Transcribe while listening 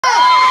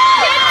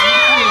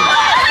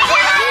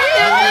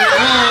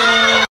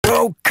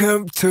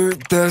Welcome to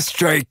the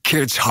Stray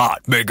Kids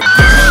Hot Mega.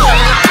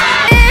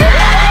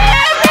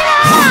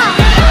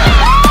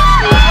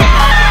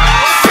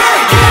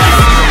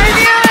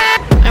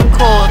 I'm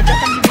cold.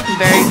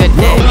 Very good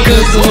day.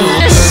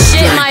 Just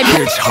shit my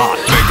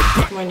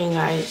Good morning,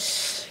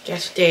 guys.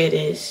 Guess what day it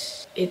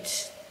is?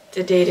 It's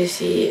the day to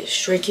see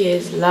Stray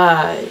Kids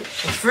live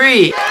for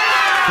free.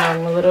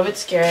 I'm a little bit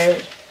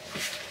scared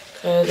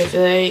because I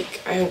feel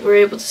like I hope we're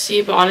able to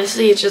see, but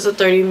honestly, it's just a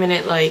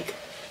 30-minute like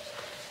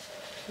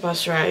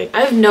bus ride.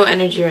 I have no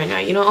energy right now.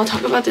 You know, I'll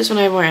talk about this when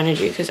I have more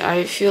energy because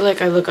I feel like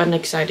I look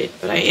unexcited,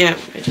 but I am.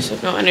 I just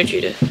have no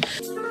energy to.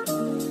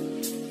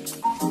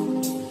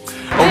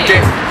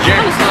 Okay,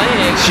 yeah.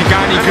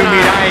 시간이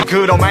금이라의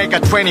그로마이가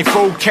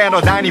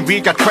 24K 아니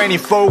위가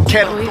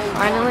 24K. We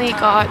finally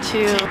got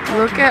to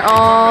look at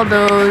all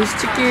those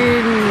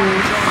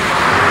chickens.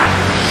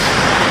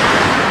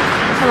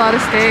 That's a lot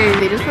of stairs.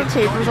 They just put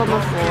tapers on the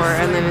floor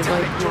and then it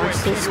like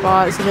marks the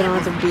spot so they don't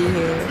have to be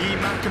here.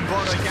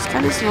 It's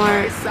kind of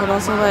smart, but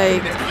also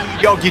like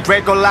여기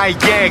regular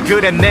yeah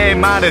그래 내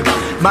말은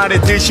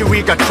말했듯이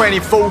위가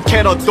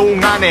 24K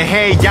동안에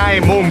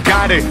해야의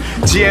몸가를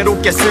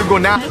지혜롭게 쓰고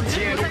나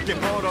지혜롭게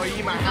벌어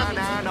이말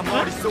하나하나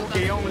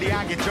머릿속에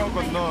영리하게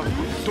적어넣어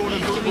돈은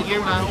돌고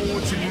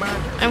돌아오지만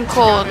I'm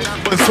cold.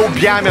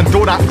 소비하면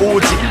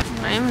돌아오지.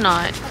 I'm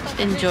not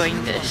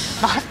enjoying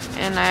this.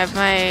 And I have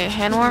my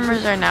hand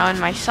warmers are now in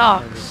my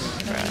socks.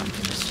 Bro, I'm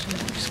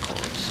just cold.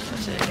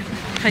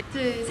 That's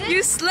it.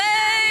 You slay!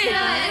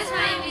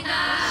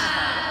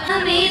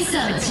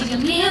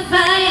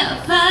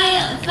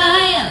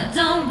 Fire,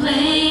 don't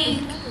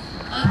blink.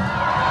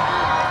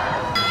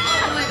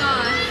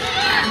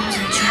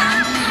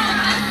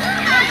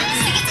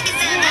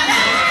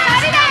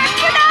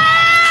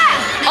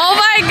 Oh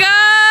my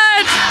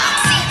god!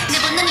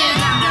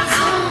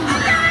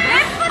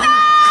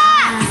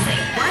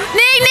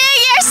 Nick,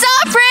 you're so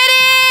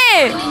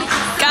pretty!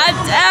 God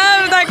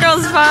damn, that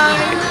girl's fine.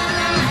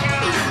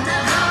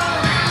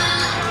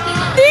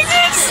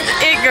 Nick's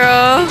it,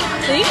 girl.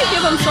 They need to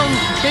give them some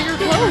bigger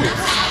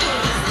clothes.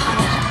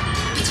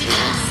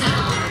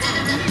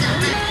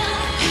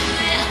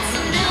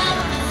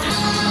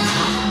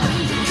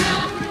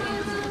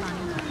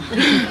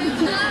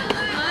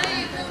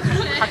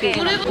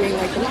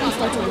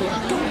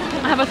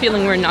 I have a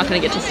feeling we're not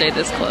going to get to stay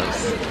this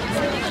close.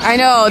 I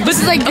know. This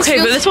is like okay,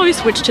 but that's why we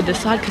switched to this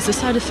side because this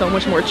side is so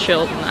much more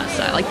chill than that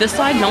side. Like this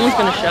side, no one's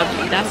gonna shove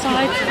you. That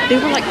side, they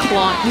were like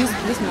clawing.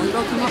 This one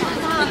girl came up,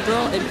 the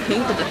girl in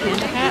pink with the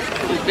panda hat.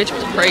 This bitch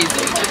was crazy.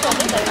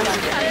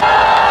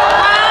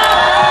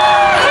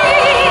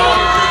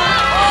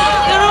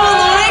 여러분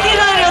오래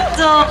기다렸죠?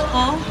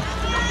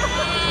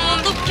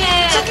 어떡해.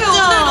 특히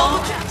오늘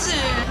너무 춥지?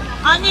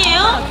 아니에요?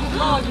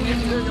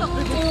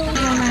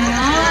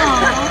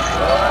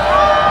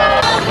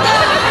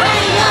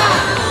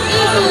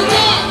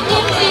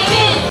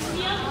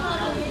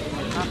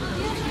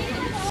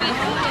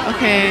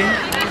 okay,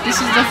 this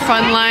is the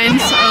front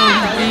lines of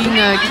being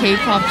a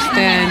K-pop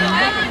stan.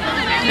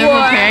 They're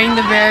preparing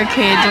the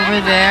barricades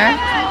over there.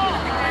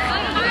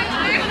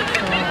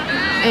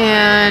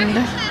 And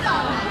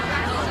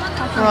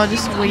we're all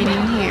just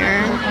waiting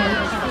here.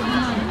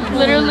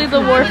 Literally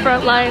the war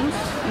front lines.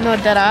 No,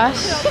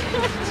 deadass.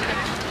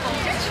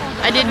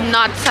 I did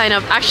not sign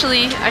up.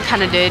 Actually, I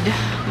kind of did.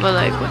 But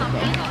like, whatever.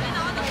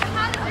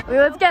 Wait,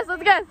 let's guess.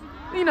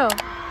 You know.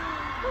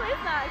 Who is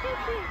that? I can't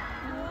see.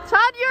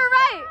 Chad, you're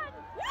right!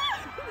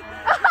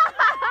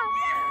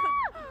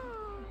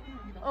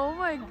 Oh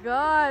my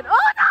god. Oh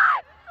my god!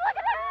 Look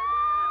at it!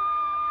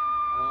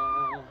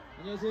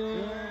 안녕하세요.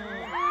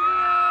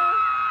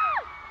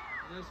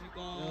 안녕하십니까.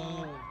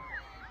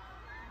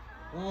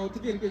 와,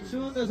 어떻게 이렇게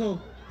추운 데서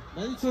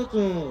많이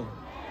추웠죠?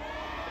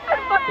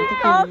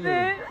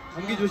 어떻게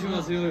감기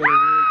조심하세요, 여러분.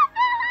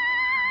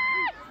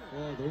 와,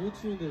 너무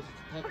추운데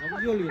다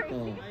감기 걸리겠다.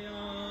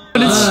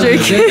 It's Stray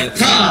Kids.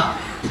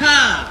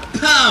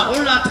 타!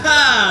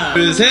 올라타!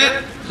 둘,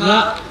 셋!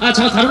 타! 아,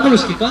 저 다른 걸로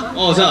시킬까?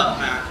 자.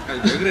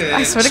 왜 그래?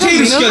 I swear to God,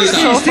 Mino's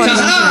so funny.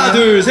 자, 하나,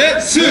 둘, 셋,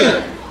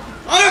 스!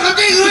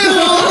 갑자기 그래요!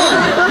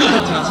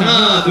 자,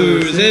 하나,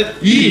 둘, 셋,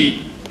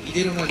 이!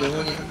 이대로만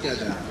영원히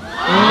함께하자.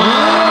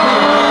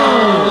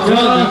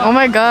 Oh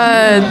my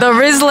god, the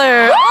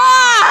Rizzler.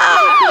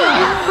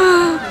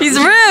 He's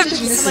ripped.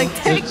 He's like,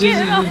 take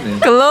it off.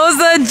 Close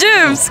the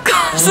gyms.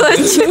 Close the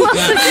gyms.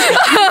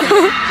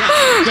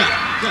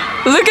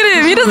 Look at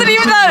him. He doesn't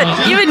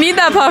even need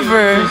that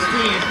puffer.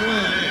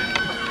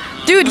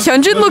 Dude,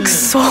 Hyunjin looks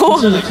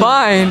so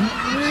fine.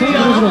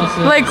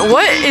 Like,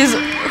 what is...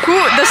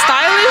 the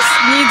stylist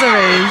needs a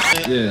raise.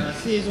 예.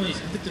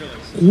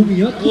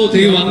 곰이요?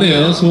 되게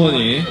많네요,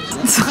 소원이.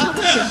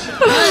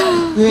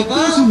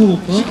 붕어빵,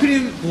 붕어빵, 슈크림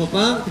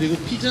붕어빵, 그리고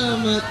피자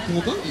맛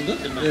붕어빵인가?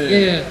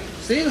 예.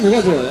 세이는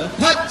뭐가 좋아요?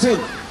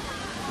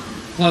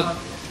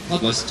 팥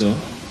맛있죠.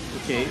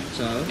 오케이. 자,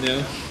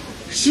 네요.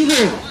 슈거.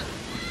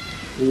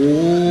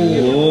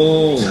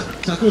 오.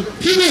 자, 그럼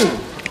피부.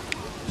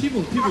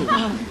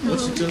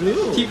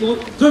 진짜로요? 피부.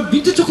 그럼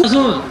민트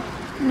초코선.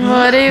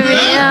 머리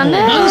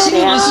위안에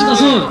망신이 맛있다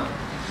손.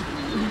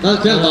 난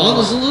그냥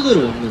나오는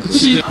순서대로 먹는.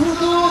 그치. It's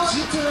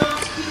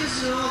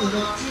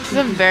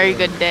a very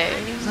good day.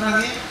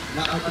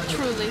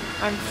 Truly.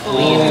 I'm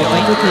fully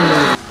enjoying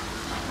it.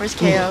 Where's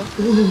KO?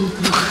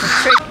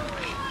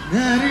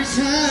 나를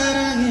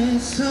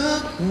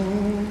사랑했었고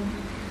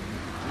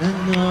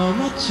난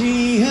너무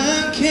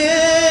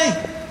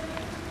취약해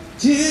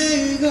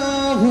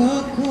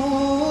뜨거웠고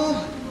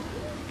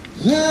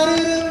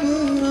화르르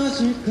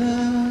무너질까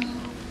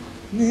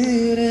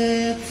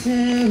늘에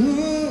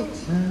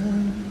태우다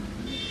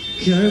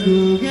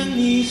결국엔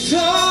네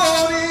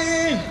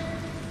손을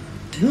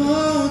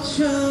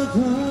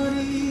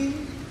놓쳐버린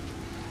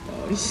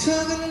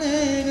어리석은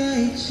내가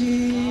있지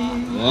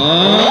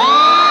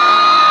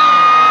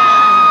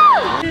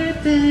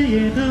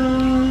그때에도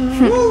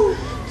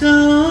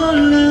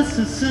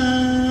떠올랐었어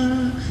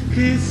그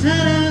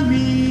사람이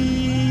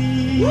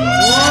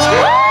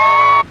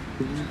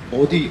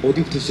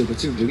어디부터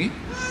시작했지 음정이?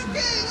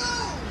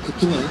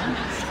 그쪽 아니야?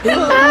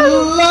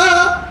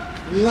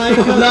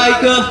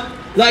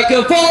 like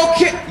a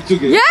volcano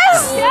이쪽이에요?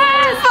 Yes!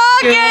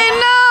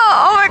 Volcano!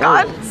 Oh my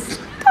god.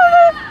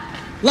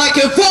 Like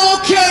a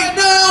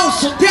volcano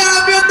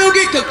손대하면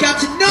녹일 것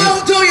같은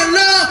농도의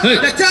love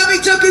날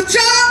담이 저 그저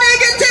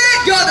내게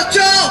튕겨놓죠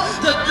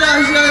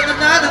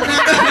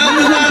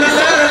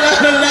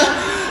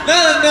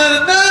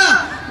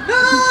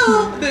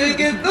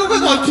내게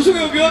너가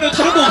죄송해요 미안해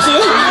다른 거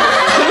없어요?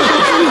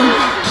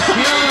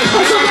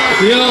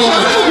 귀여워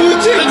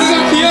뭐지?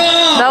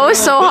 귀여워 That was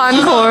so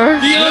hardcore.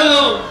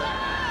 귀여워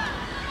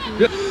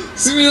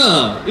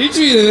승민아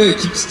일주일에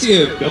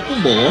김치찌개 몇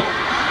번 먹어?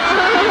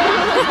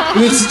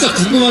 근데 진짜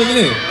궁금하긴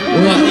해. 와,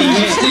 이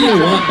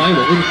김치찌개를 워낙 많이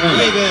먹으니까.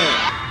 이게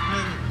한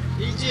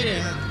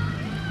일주일에 한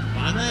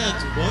많아야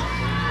 2번?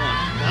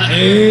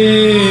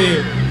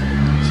 에이,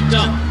 진짜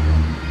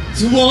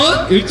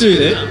 2번?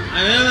 일주일에? 아,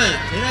 왜냐면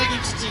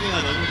계란김치찌개가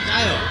너무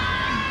짜요.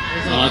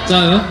 그래서 아,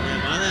 짜요? 네,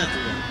 많아야 2번.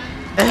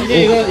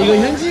 이거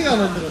현지가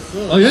만들었어.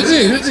 아, 현지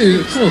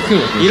춤 어떻게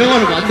만들어? 이런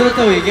거를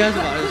만들었다고 얘기하지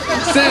말아주세요.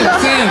 쌤,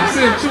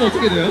 춤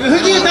어떻게 돼요?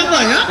 현지가 짠 거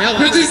아니야?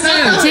 현지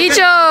쌤!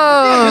 Teacher!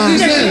 현지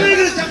쌤!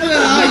 짠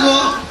거잖아, 이거!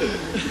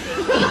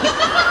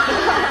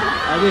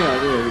 아니에요.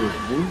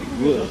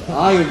 뭐야? 아,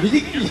 이거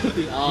미디클.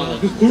 아,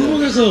 그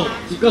골목에서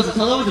집 가서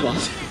찾아보지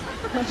마세요.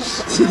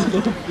 진짜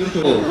너무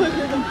귀여워.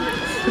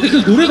 근데 그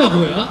노래가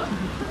뭐야?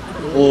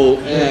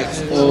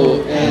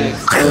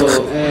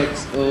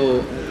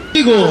 OXOXOXO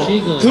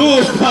쉬고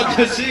두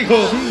박자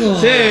쉬고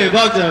세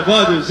박자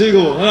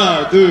봐주시고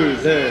하나 둘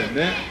셋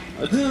넷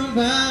어두운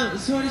밤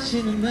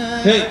소리치는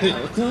날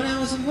어떤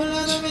모습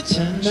몰라도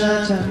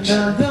미쳤나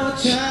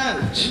너차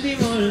어딘지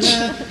몰라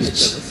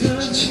서로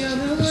죽여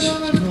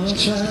누구를 못봐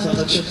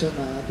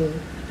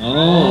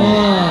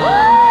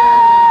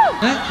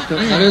저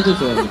가려도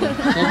좋아합니다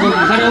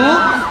가려워?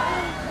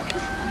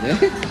 네?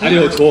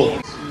 가려줘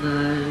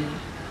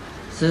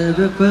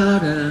새벽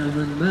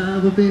바람은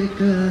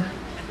마법일까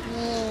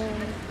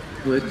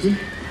뭐였지?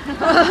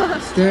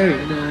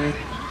 Starry night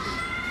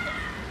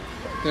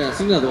그래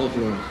승민아 너가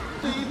불러라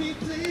Baby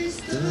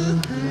please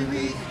don't hurt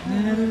me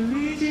나를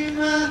믿지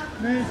마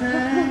날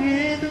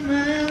사랑해도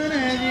마음은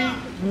아직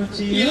못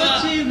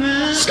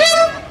지웠지만 스케치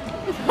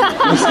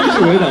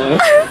왜 나와요?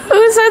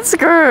 Who said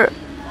skirt?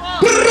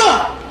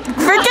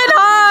 Freaking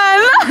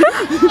Han!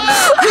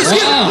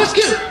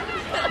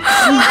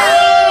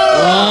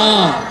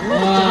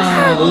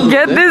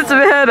 Get this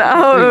man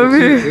out of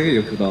here. 되게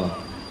예쁘다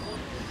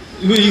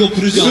왜 이거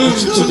부르지 않아?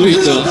 저도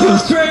있죠 The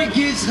Stray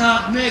Kids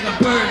Hot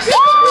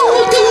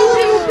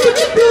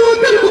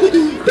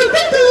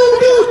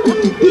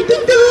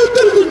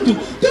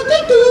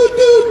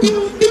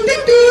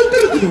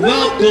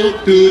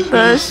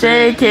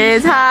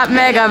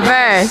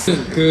Megaverse.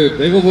 그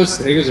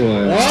메가버스 되게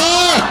좋아요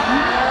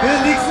그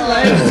닉스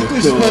라이브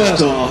듣고 싶어요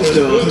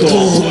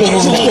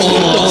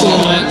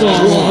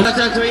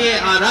자 저희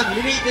락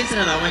리메이크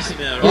댄스가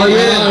남아있습니다 Oh,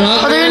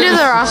 they're gonna do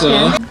the rock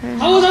band.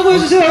 가보자고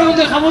해주세요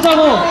여러분들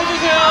가보자고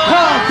해주세요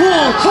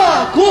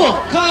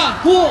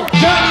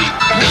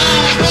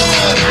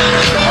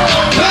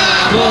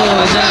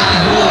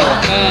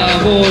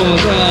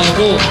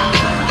가보자고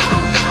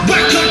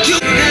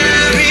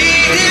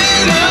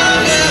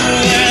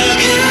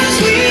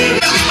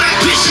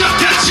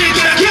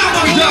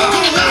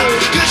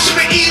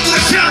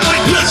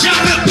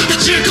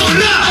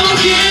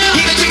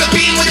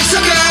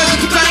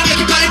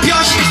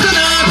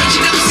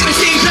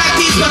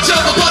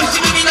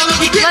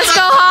Let's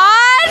go,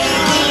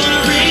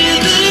 Han!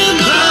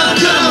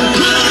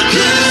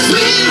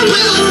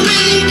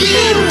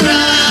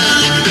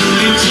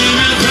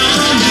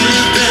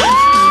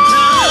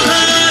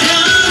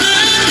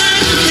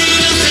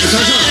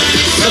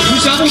 나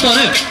불씨 아무것도 안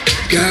해.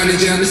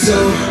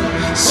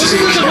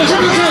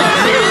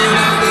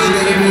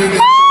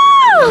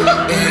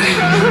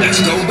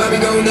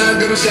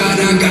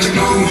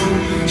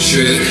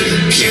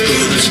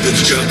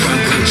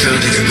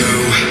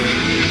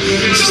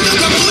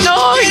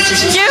 No,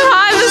 give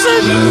Han this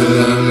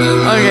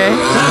one. Okay.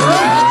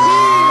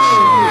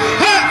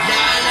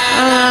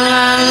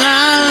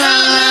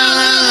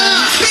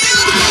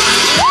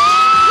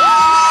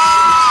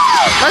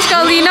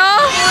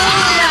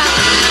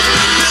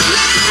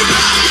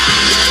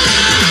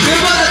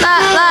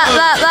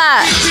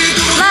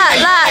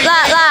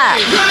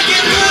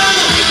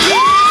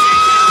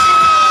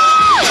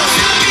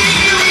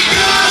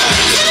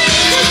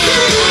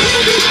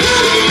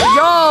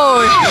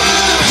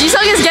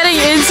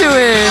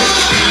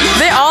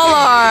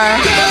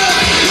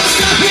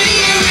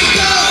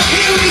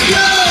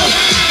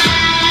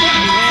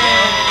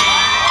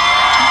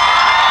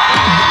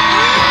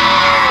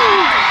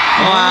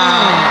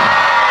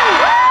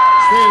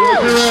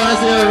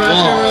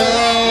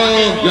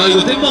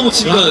 락나무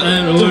치니까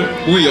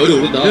좀 몸에 열이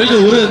오른다. 열이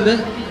좀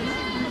오르는데?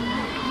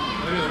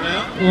 열이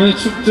올라요?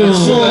 춥죠.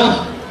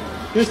 추워요?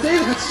 그래서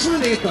세이브 같이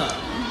추면 되겠다.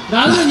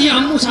 나는 이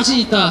안무 자신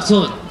있다.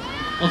 손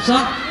없어?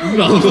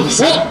 아무도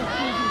없어.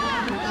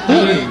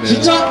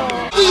 진짜?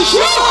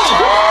 싫어!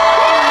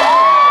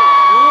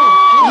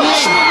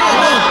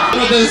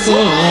 됐어.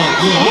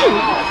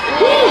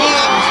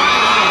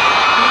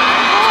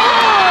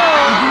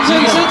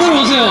 저기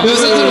센터로 오세요. 네,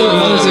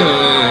 센터로 오세요.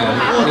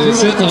 네,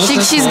 센터.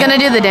 She's gonna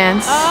do the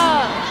dance.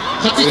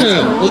 같이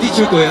춰요. 어디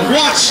출 거예요?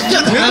 와,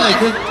 진짜 대박.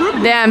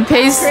 Damn,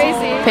 pays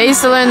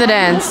to learn the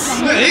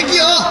dance.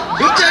 애기야.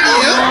 몇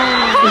살이에요?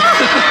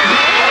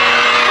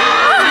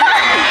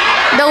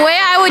 The way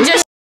I would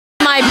just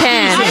my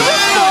pants.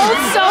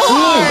 So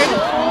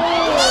hard.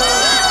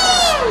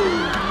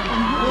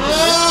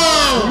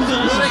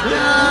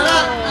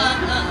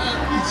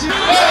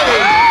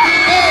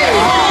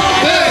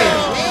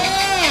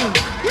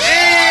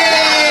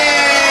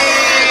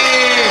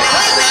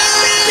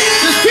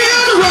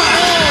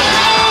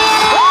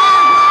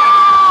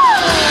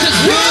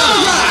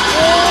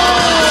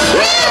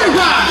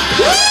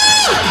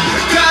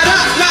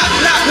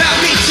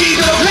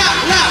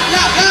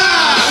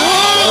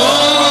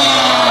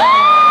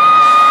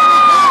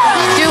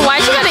 Dude, why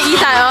she gotta eat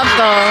that up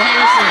though?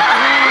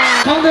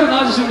 가운데로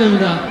나와주시면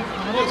됩니다.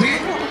 되게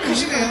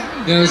크시네요.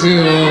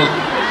 안녕하세요.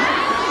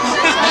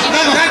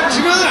 난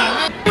지면을 안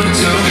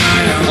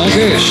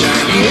오케이.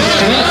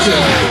 좋았어요.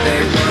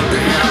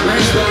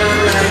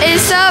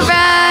 It's so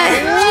bad.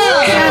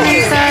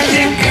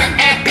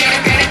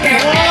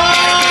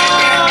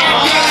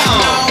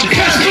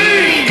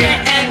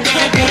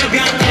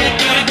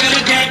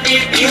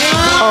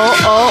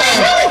 Oh.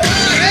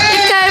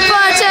 Kick guy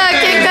punch up,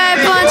 kick guy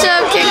punch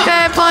up, kick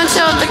guy punch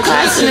up the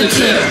class in the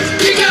team.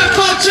 Kick guy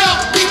punch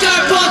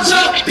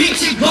up,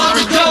 beating on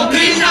the door,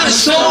 beating on the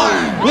storm.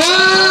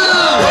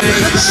 Wow!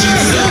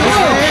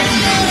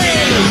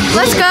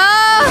 Let's go!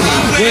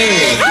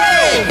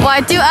 Why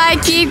do I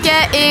keep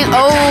getting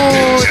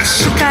old?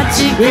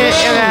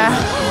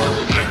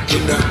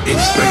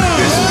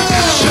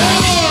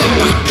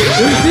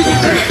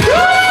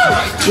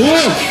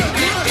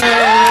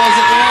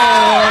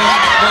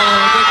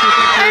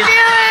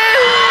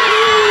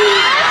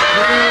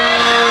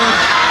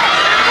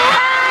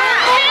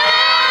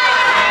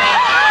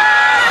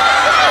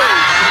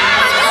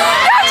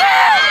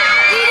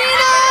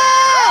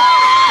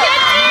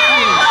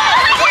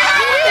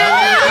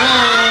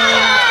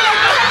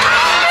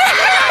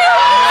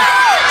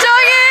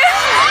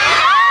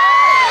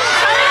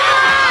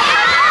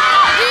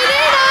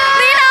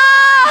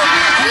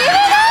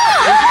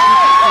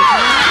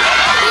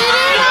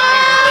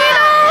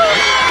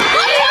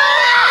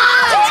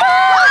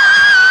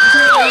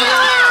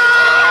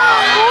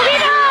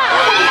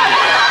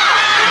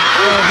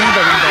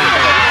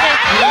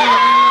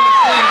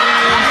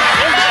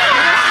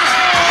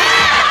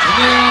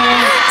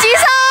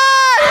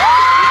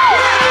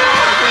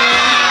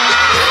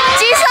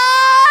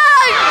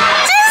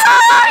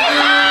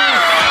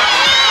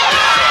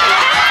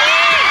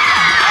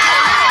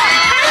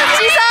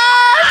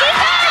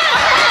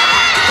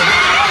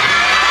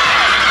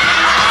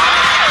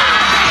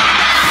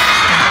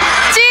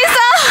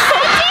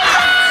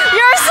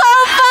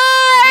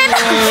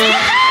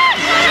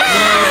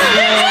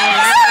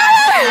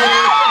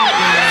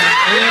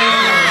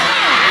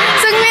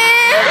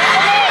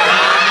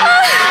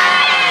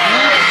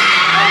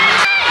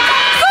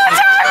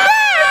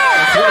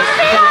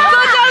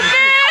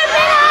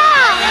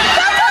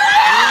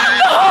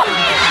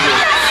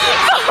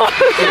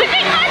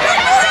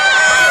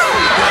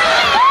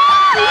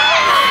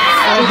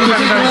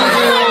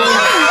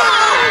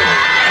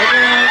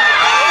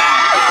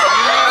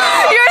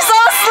 You're so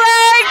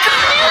slick!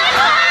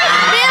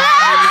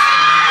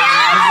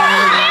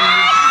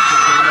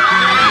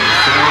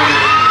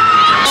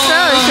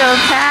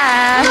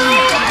 Sociopath.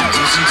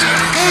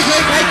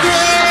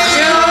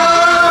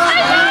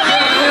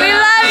 We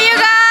love you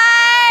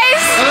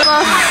guys!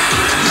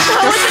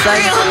 Just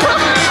like...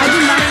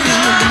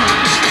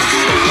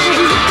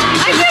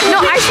 No,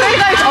 I swear to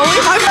God, it's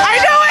always... I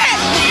know it!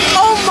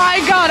 Oh my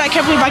god, I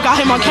can't believe I got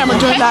him on camera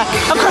doing that.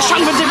 Of course,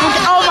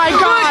 oh my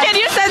god! Can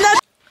you send that?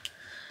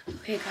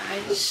 Okay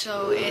guys,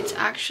 so it's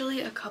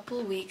actually a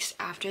couple weeks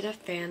after the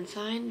fan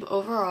sign.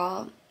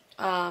 Overall,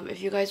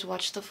 if you guys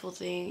watch the full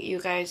thing, you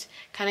guys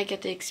kind of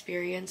get the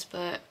experience,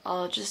 but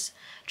I'll just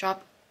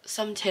drop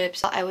some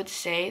tips. I would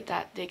say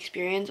that the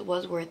experience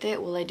was worth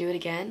it. Will I do it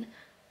again?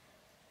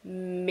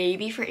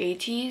 Maybe for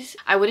ATs.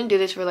 I wouldn't do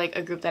this for like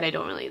a group that I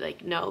don't really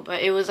like know,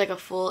 but it was like a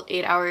full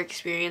 8-hour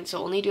experience,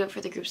 so only do it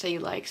for the groups that you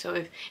like. So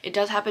if it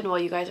does happen while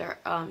you guys are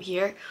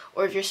here,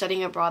 or if you're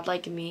studying abroad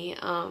like me,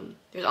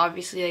 there's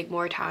obviously like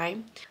more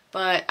time,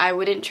 but I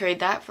wouldn't trade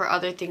that for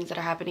other things that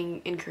are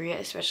happening in Korea,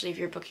 especially if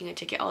you're booking a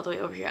ticket all the way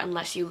over here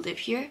unless you live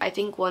here. I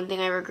think one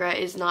thing I regret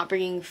is not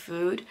bringing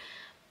food,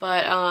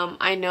 but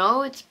I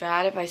know it's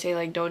bad if I say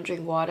like don't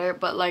drink water,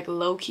 but like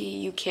low-key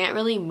you can't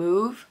really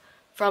move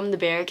from the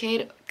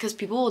barricade because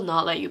people will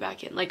not let you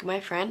back in. Like my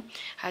friend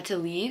had to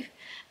leave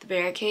the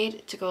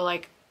barricade to go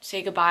like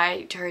say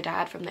goodbye to her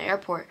dad from the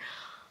airport,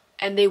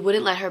 and they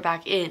wouldn't let her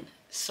back in.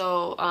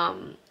 So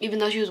even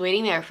though she was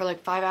waiting there for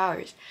like 5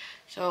 hours.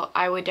 So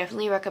I would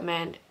definitely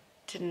recommend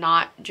to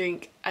not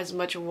drink as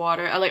much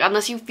water, like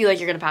unless you feel like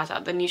you're gonna pass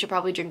out, then you should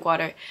probably drink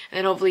water, and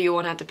then hopefully you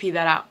won't have to pee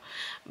that out.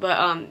 But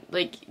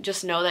like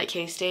just know that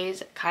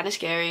K-Stays kind of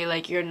scary,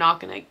 like you're not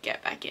gonna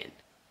get back in.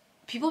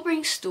 People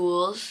bring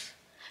stools,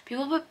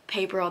 people put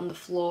paper on the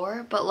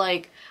floor, but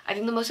like I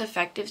think the most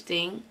effective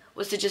thing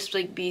was to just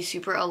like be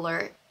super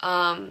alert,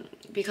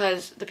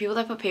 because the people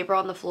that put paper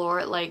on the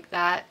floor, like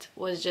that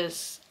was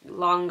just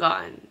long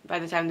gone by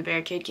the time the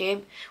barricade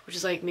came, which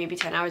is like maybe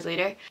 10 hours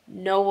later.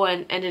 No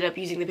one ended up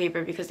using the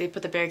paper because they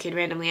put the barricade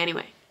randomly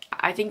anyway.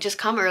 I think just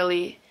come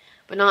early,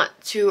 but not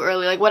too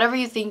early, like whatever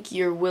you think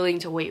you're willing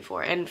to wait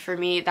for, and for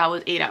me that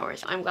was 8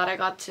 hours. I'm glad I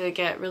got to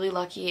get really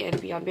lucky and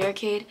be on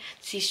barricade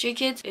to see Stray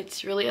Kids.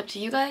 It's really up to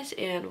you guys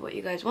and what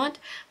you guys want,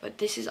 but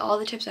this is all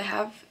the tips I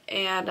have,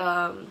 and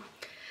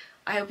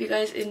I hope you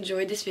guys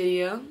enjoyed this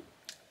video,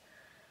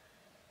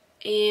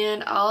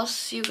 and I'll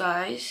see you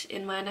guys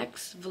in my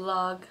next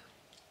vlog.